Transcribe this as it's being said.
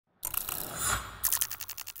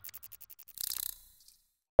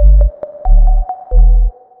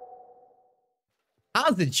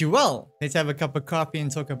Howzit, you well? Let's have a cup of coffee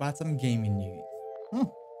and talk about some gaming news.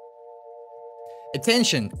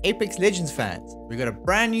 Attention, Apex Legends fans, we got a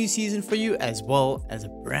brand new season for you as well as a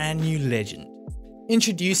brand new legend.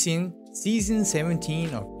 Introducing Season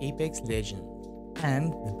 17 of Apex Legends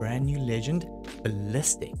and the brand new legend,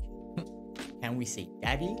 Ballistic. Can we say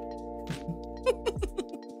daddy?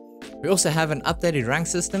 We also have an updated rank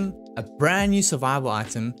system, a brand new survival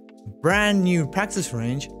item, brand new practice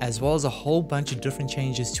range, as well as a whole bunch of different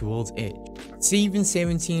changes towards Edge. Season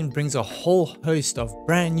 17 brings a whole host of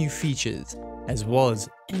brand new features, as well as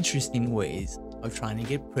interesting ways of trying to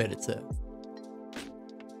get Predator.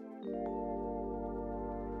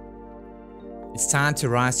 It's time to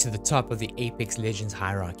rise to the top of the Apex Legends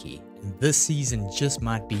hierarchy, and this season just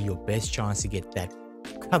might be your best chance to get that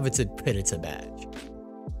coveted Predator badge.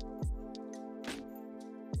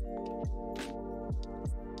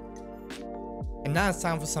 And now it's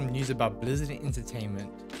time for some news about Blizzard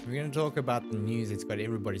Entertainment. We're going to talk about the news that's got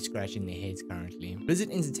everybody scratching their heads currently. Blizzard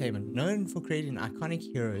Entertainment, known for creating iconic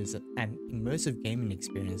heroes and immersive gaming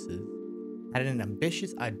experiences, had an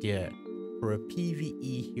ambitious idea for a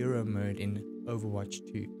PvE hero mode in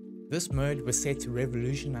Overwatch 2. This mode was set to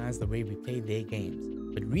revolutionize the way we play their games,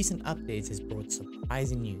 but recent updates has brought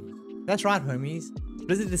surprising news. That's right, homies,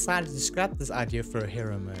 Blizzard decided to scrap this idea for a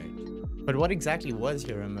hero mode. But what exactly was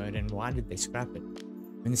hero mode and why did they scrap it?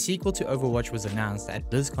 When the sequel to Overwatch was announced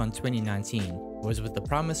at BlizzCon 2019, it was with the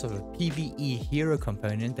promise of a PvE hero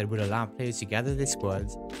component that would allow players to gather their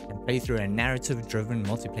squads and play through a narrative-driven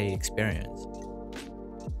multiplayer experience.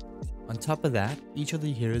 On top of that, each of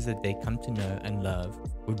the heroes that they come to know and love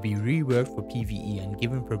would be reworked for PvE and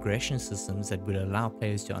given progression systems that would allow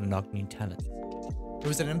players to unlock new talents. It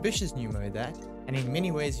was an ambitious new mode that, and in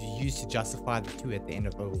many ways was used to justify the 2 at the end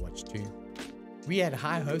of Overwatch 2. We had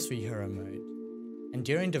high hopes for hero mode, and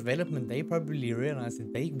during development they probably realized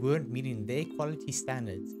that they weren't meeting their quality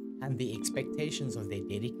standards and the expectations of their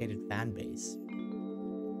dedicated fan base.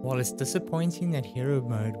 While it's disappointing that hero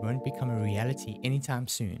mode won't become a reality anytime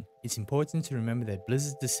soon, it's important to remember that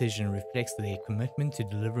Blizzard's decision reflects their commitment to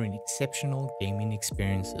delivering exceptional gaming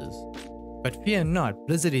experiences. But fear not,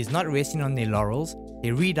 Blizzard is not resting on their laurels.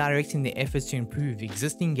 They're redirecting their efforts to improve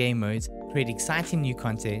existing game modes, create exciting new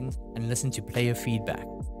content, and listen to player feedback.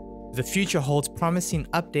 The future holds promising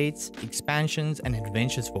updates, expansions, and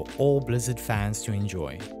adventures for all Blizzard fans to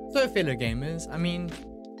enjoy. So fellow gamers, I mean,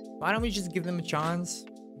 why don't we just give them a chance?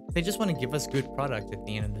 They just want to give us good product at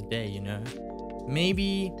the end of the day, you know?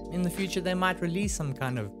 Maybe in the future they might release some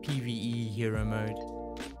kind of PvE hero mode.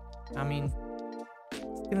 I mean,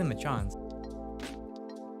 let's give them a chance.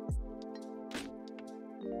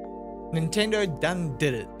 Nintendo done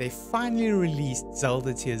did it. They finally released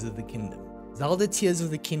Zelda Tears of the Kingdom. Zelda Tears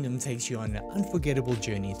of the Kingdom takes you on an unforgettable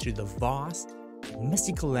journey through the vast,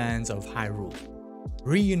 mystical lands of Hyrule.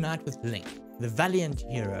 Reunite with Link, the valiant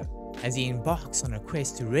hero, as he embarks on a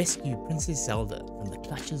quest to rescue Princess Zelda from the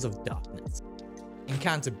clutches of darkness.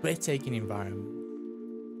 Encounter breathtaking environments,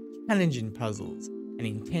 challenging puzzles, and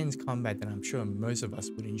intense combat that I'm sure most of us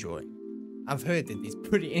would enjoy. I've heard that there's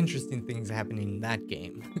pretty interesting things happening in that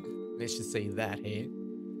game. Let's just say that, hey?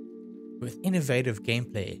 With innovative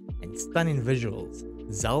gameplay and stunning visuals,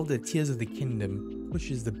 Zelda Tears of the Kingdom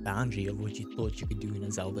pushes the boundary of what you thought you could do in a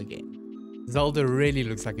Zelda game. Zelda really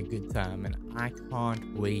looks like a good time and I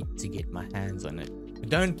can't wait to get my hands on it. But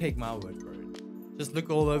don't take my word for it. Just look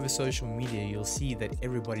all over social media, you'll see that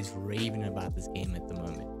everybody's raving about this game at the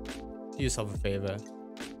moment. Do yourself a favor.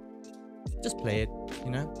 Just play it, you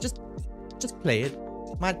know? Just play it.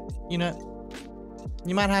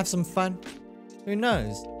 You might have some fun. Who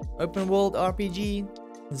knows? Open world RPG,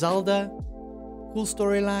 Zelda, cool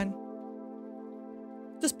storyline.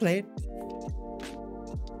 Just play it.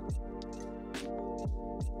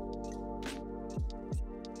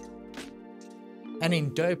 And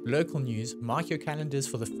in dope local news, mark your calendars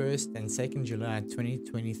for the 1st and 2nd July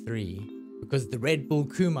 2023 because the Red Bull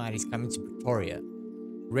Kumite is coming to Pretoria.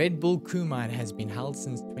 Red Bull Kumite has been held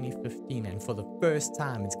since 2015 and for the first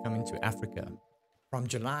time it's coming to Africa. From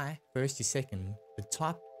July 1st to 2nd, the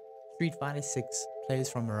top Street Fighter 6 players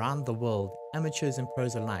from around the world, amateurs and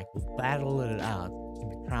pros alike, will battle it out to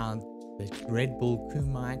be crowned the Red Bull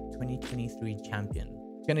Kumite 2023 champion.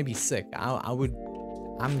 It's gonna be sick.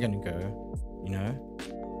 I'm gonna go. You know,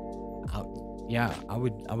 I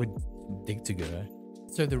would dig to go.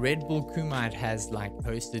 So the Red Bull Kumite has like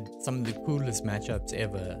hosted some of the coolest matchups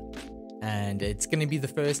ever, and it's gonna be the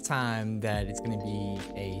first time that it's gonna be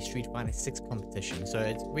a Street Fighter 6 competition.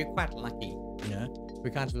 So we're quite lucky, you know.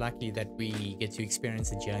 We're kind of lucky that we get to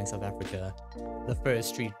experience it here in South Africa, the first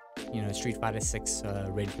Street Fighter 6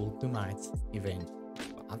 Red Bull Kumite event.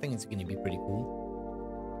 I think it's going to be pretty cool.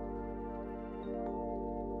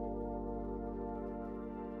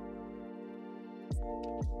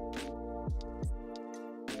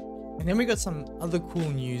 And then we got some other cool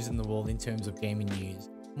news in the world in terms of gaming news.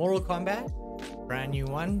 Mortal Kombat, brand new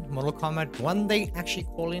one. Mortal Kombat 1, they actually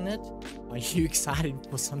calling it. Are you excited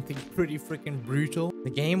for something pretty freaking brutal? The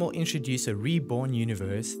game will introduce a reborn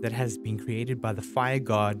universe that has been created by the fire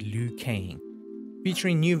god Liu Kang,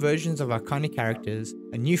 featuring new versions of iconic characters,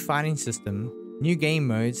 a new fighting system, new game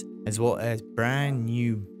modes, as well as brand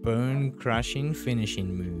new bone-crushing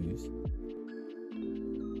finishing moves.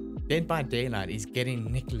 Dead by Daylight is getting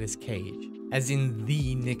Nicolas Cage, as in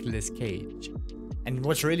the Nicolas Cage. And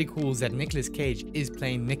what's really cool is that Nicolas Cage is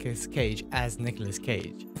playing Nicolas Cage as Nicolas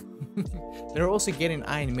Cage. They're also getting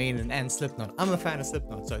Iron Maiden and Slipknot. I'm a fan of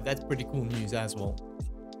Slipknot, so that's pretty cool news as well.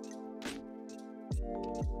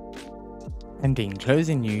 And in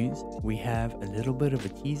closing news, we have a little bit of a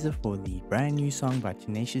teaser for the brand new song by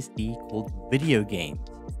Tenacious D called Video Games.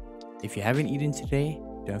 If you haven't eaten today,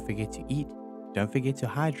 don't forget to eat, don't forget to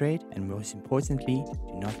hydrate, and most importantly,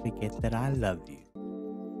 do not forget that I love you.